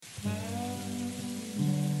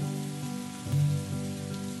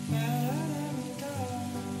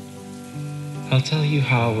I'll tell you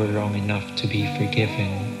how we're wrong enough to be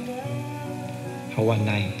forgiven. How one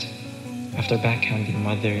night, after backhanding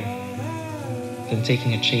mother, then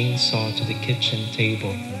taking a chainsaw to the kitchen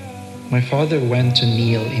table, my father went to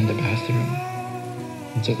kneel in the bathroom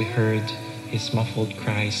until we heard his muffled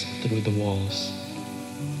cries through the walls.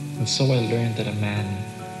 And so I learned that a man,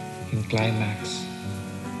 in climax,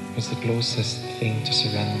 was the closest thing to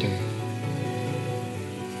surrender.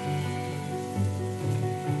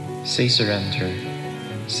 Say surrender,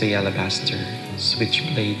 say alabaster,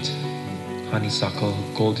 switchblade, honeysuckle,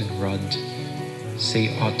 goldenrod.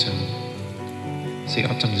 Say autumn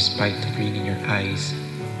despite the green in your eyes,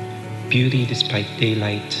 beauty despite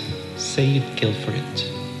daylight. Say you'd kill for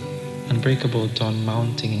it. Unbreakable dawn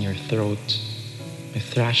mounting in your throat, my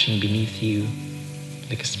thrashing beneath you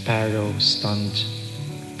like a sparrow stunned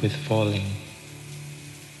with falling.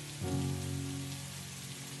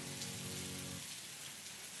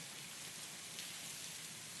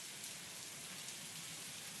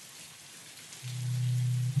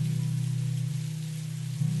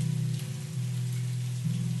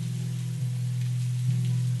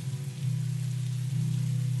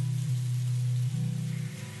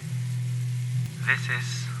 This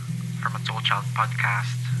is from a Soul Child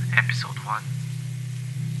podcast, episode 1.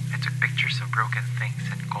 I took pictures of broken things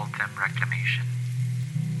and called them reclamation.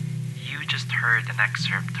 You just heard an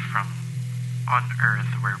excerpt from On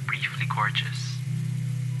Earth We're Briefly Gorgeous,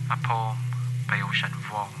 a poem by Ocean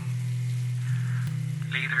Vuong.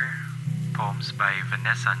 Later, poems by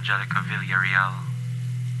Vanessa Angelica Villarreal,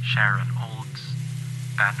 Sharon Olds,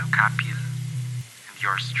 Banu Kapil, and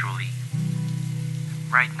yours truly.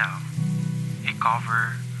 Right now, a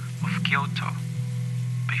cover of Kyoto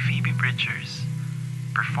by Phoebe Bridgers,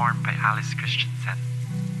 performed by Alice Christensen.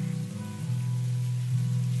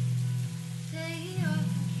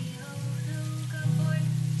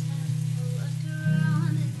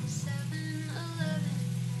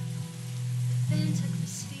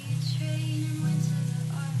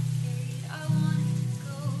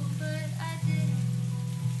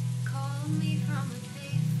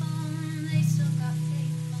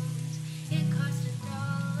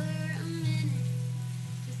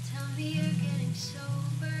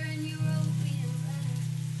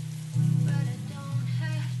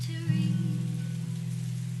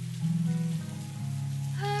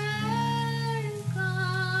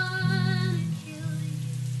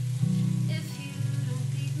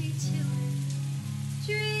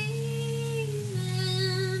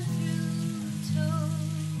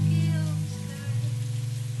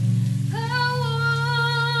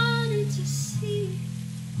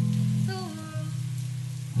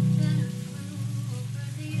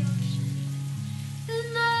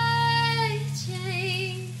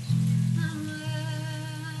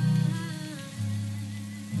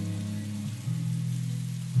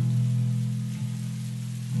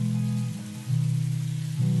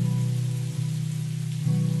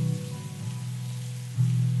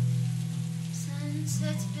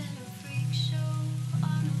 It's been a freak show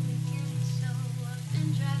on a weekend, so I've been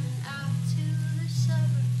driving out to the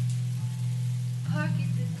suburbs, park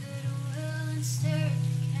at the Goodwill and stare at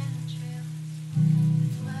the chemtrails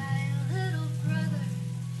with my little brother.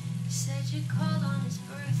 He said you called on his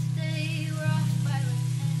birthday. We're off by like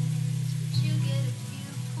 10 days, but you get a few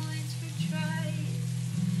points for trying.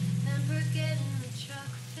 Remember getting the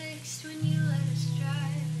truck fixed when you let us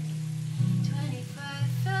drive it. 25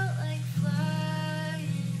 felt like flying.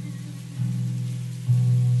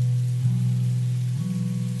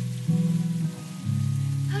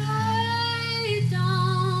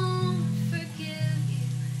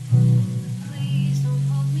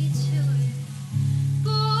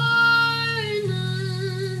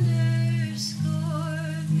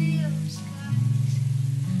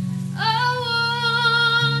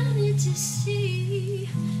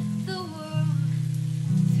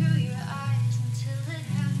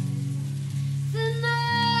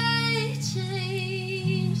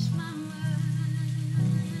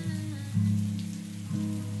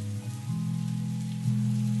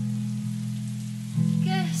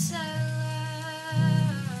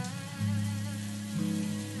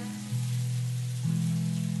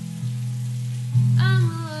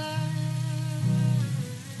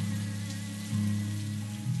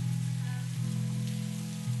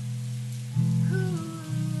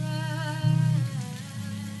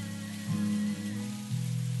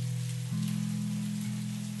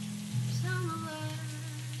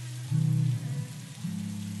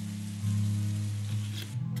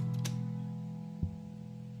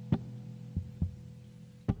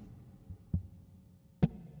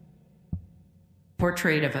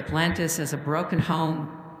 Portrait of Atlantis as a broken home,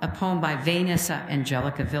 a poem by Vanessa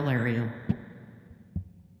Angelica Villarreal.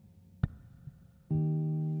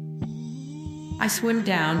 I swim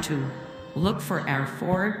down to look for our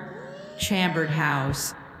four-chambered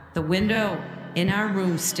house. The window in our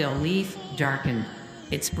room still leaf darkened,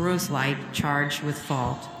 its bruised light charged with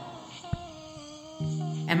fault.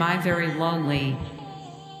 Am I very lonely?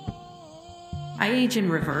 I age in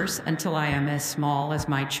reverse until I am as small as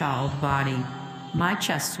my child body, my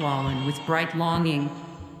chest swollen with bright longing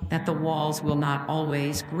that the walls will not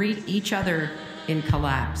always greet each other in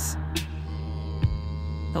collapse.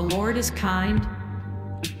 The Lord is kind.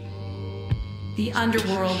 The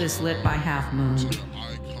underworld is lit by half moon,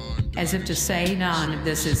 as if to say none of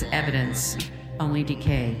this is evidence, only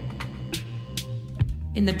decay.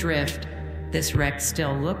 In the drift, this wreck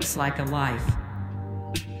still looks like a life.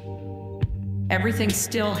 Everything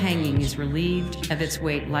still hanging is relieved of its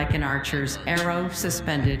weight like an archer's arrow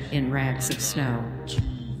suspended in rags of snow.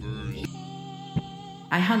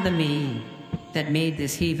 I hunt the me that made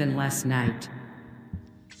this heathen last night.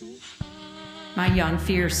 My young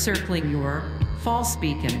fears circling your false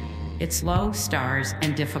beacon, its low stars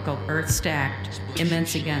and difficult earth stacked,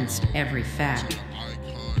 immense against every fact.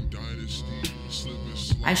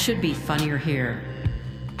 I should be funnier here.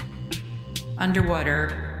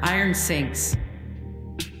 Underwater, iron sinks,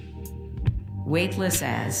 weightless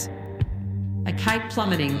as a kite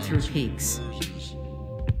plummeting through peaks.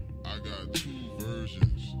 I got two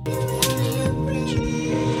versions.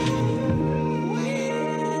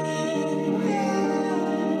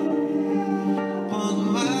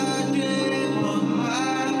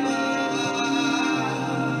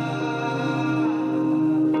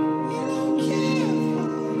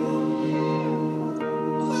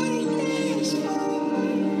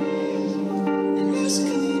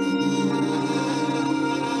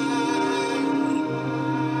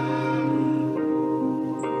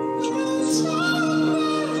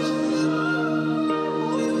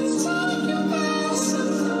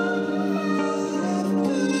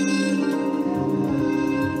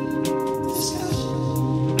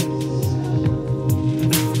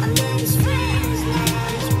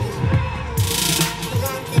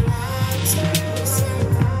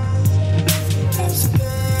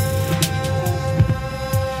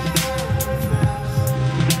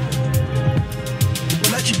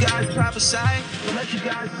 We'll let you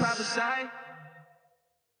guys prophesy.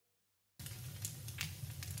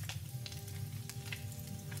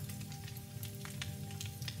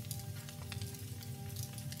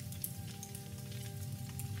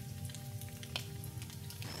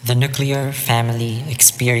 The Nuclear Family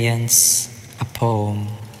Experience, a poem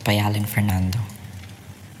by Alan Fernando.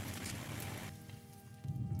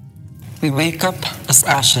 We wake up as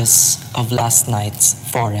ashes of last night's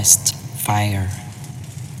forest fire.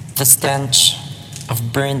 The stench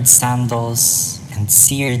of burned sandals and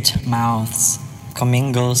seared mouths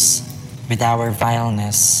commingles with our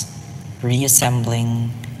vileness,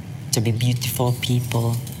 reassembling to be beautiful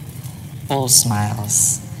people, all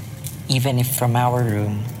smiles, even if from our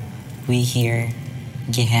room we hear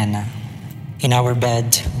Gehenna. In our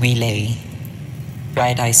bed we lay,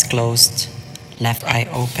 right eyes closed, left eye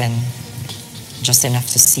open, just enough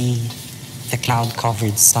to see the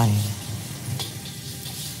cloud-covered sun.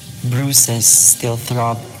 Bruises still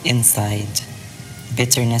throb inside.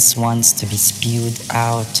 Bitterness wants to be spewed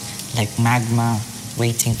out like magma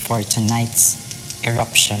waiting for tonight's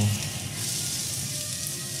eruption.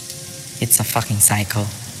 It's a fucking cycle.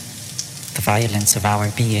 The violence of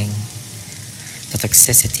our being, the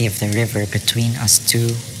toxicity of the river between us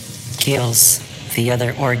two, kills the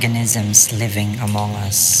other organisms living among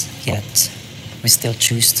us, yet we still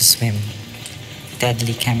choose to swim.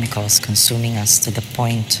 Deadly chemicals consuming us to the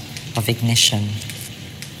point of ignition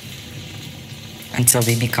until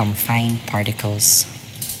we become fine particles.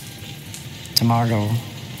 Tomorrow,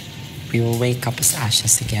 we will wake up as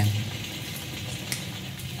ashes again.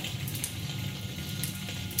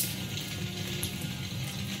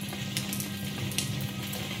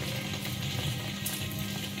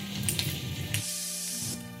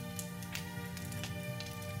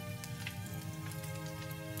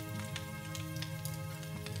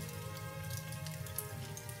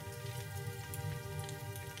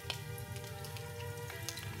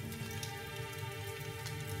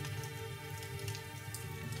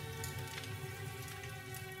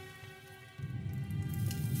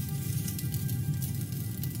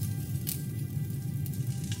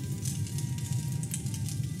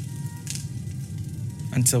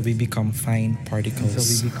 Until we become fine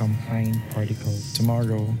particles.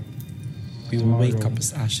 Tomorrow, we will wake up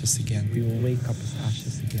as ashes again.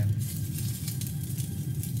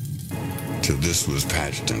 till this was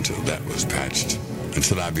patched, until that was patched,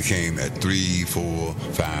 until I became at 3, 4,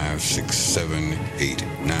 5, 6, 7, 8,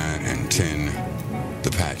 9, and 10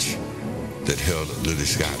 the patch that held Lily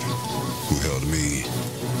Scott, who held me.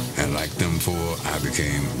 And like them four, I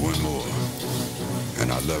became one more.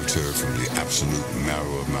 And I loved her from the absolute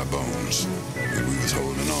marrow of my bones. And we was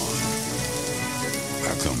holding on.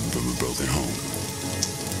 I come from a broken home.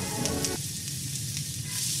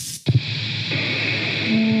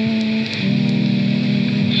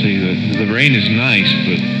 See, the rain is nice,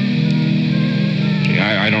 but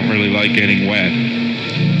I don't really like getting wet.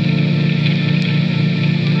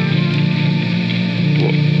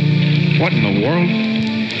 What in the world?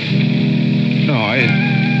 No,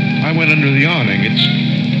 I went under the awning.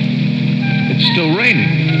 It's still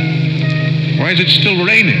raining. Why is it still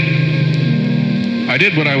raining? I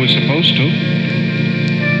did what I was supposed to.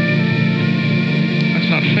 That's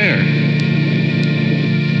not fair.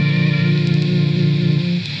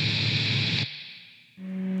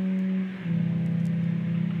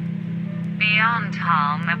 Beyond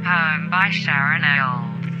Harm, a poem by Sharon Olds.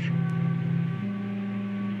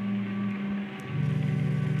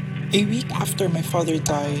 A week after my father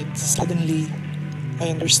died, suddenly I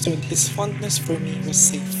understood his fondness for me was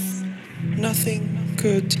safe. Nothing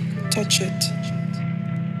could touch it.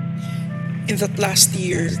 In that last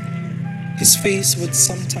year, his face would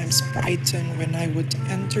sometimes brighten when I would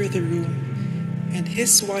enter the room, and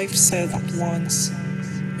his wife said that once,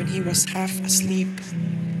 when he was half asleep,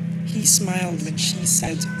 he smiled when she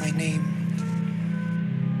said my name.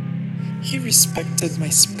 He respected my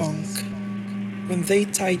spunk. When they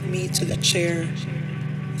tied me to the chair,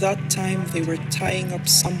 that time they were tying up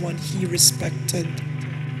someone he respected.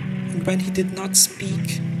 And when he did not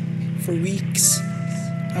speak for weeks,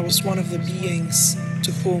 I was one of the beings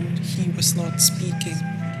to whom he was not speaking.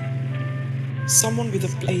 Someone with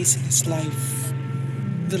a place in his life.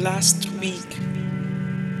 The last week,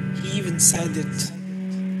 he even said it.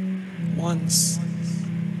 Once,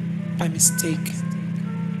 by mistake.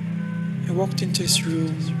 I walked into his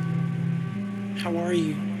room. "How are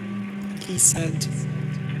you?" And he said,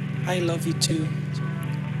 "I love you too."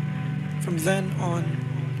 From then on,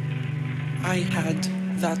 I had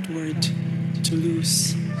that word to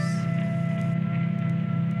lose.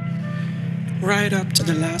 Right up to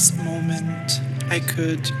the last moment, I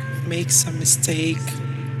could make some mistake,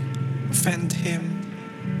 offend him,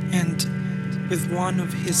 and with one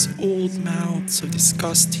of his old mouths of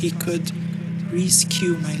disgust, he could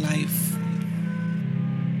rescue my life.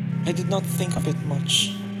 I did not think of it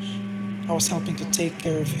much. I was helping to take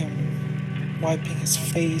care of him, wiping his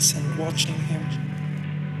face and watching him.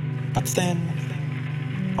 But then,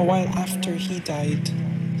 a while after he died,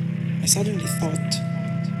 I suddenly thought,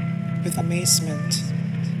 with amazement,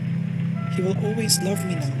 he will always love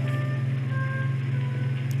me now.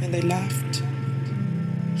 And I laughed.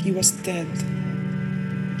 He was dead.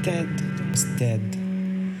 Dead. Was dead.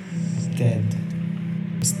 Was dead.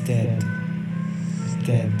 Was dead. Was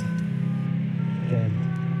dead. Dead.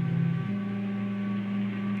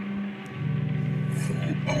 Who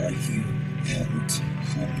are you and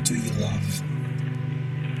whom do you love?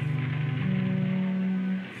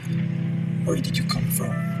 Where did you come from,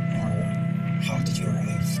 or how did you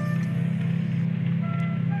arrive?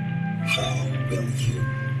 How will you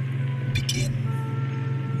begin?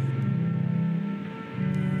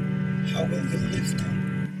 How will you live now?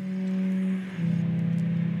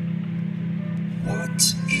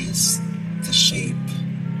 What is the shape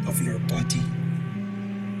of your body?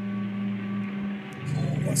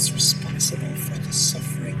 Who was responsible for the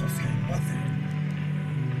suffering of your mother?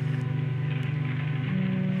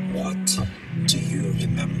 What do you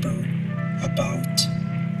remember about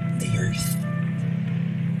the earth?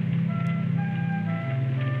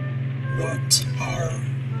 What are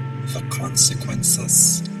the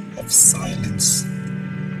consequences of silence?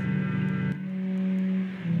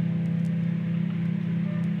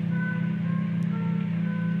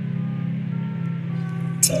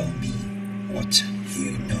 Tell me what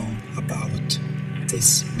you know about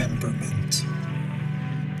dismemberment.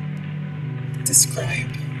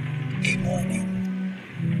 Describe a morning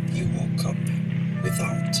you woke up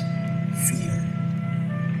without fear.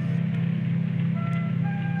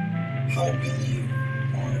 How will you,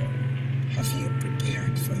 or have you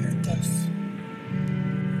prepared for your death?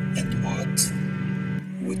 And what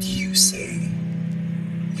would you say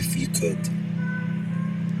if you could?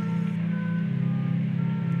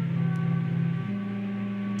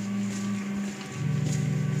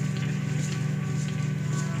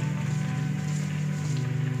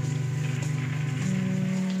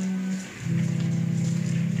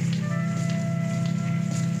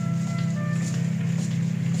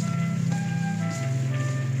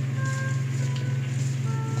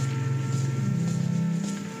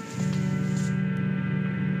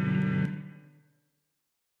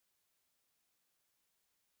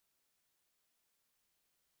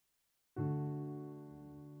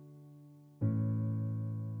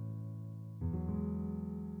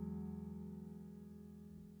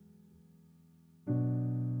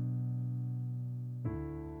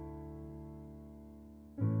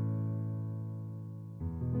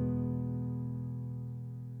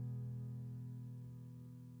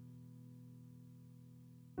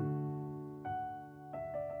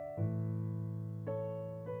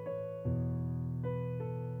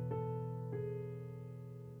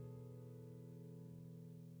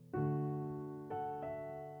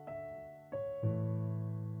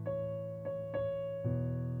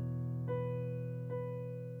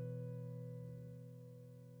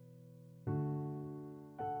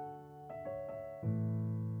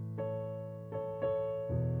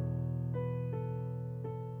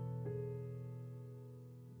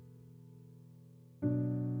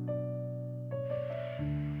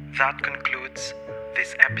 that concludes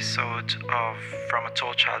this episode of From a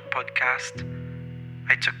Tall Child podcast.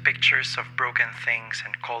 I took pictures of broken things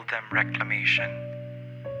and called them reclamation.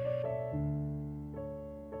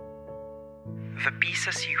 The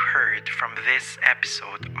pieces you heard from this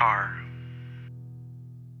episode are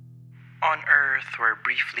On Earth We're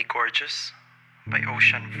Briefly Gorgeous by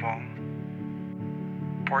Ocean Vuong,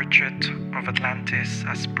 Portrait of Atlantis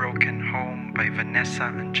as Broken Home by Vanessa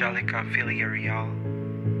Angelica Villarreal,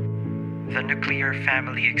 The Nuclear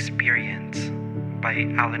Family Experience by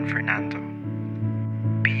Alan Fernando,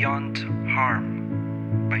 Beyond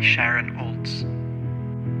Harm by Sharon Olds,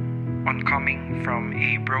 Oncoming from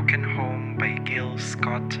a Broken Home by Gil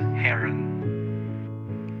Scott Heron,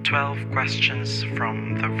 12 Questions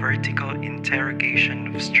from the Vertical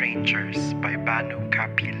Interrogation of Strangers by Banu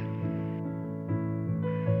Kapil,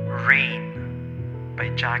 Rain by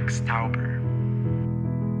Jack Stauber,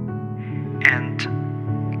 and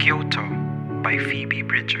Kyoto by Phoebe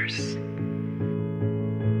Bridgers.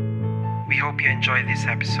 We hope you enjoyed this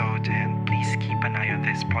episode, and please keep an eye on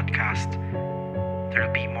this podcast.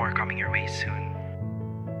 There'll be more coming your way soon.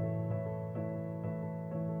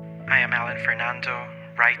 I am Alan Fernando,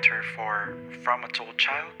 writer for From a Tall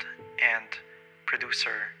Child and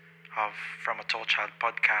producer of From a Tall Child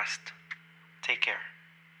podcast. Take care.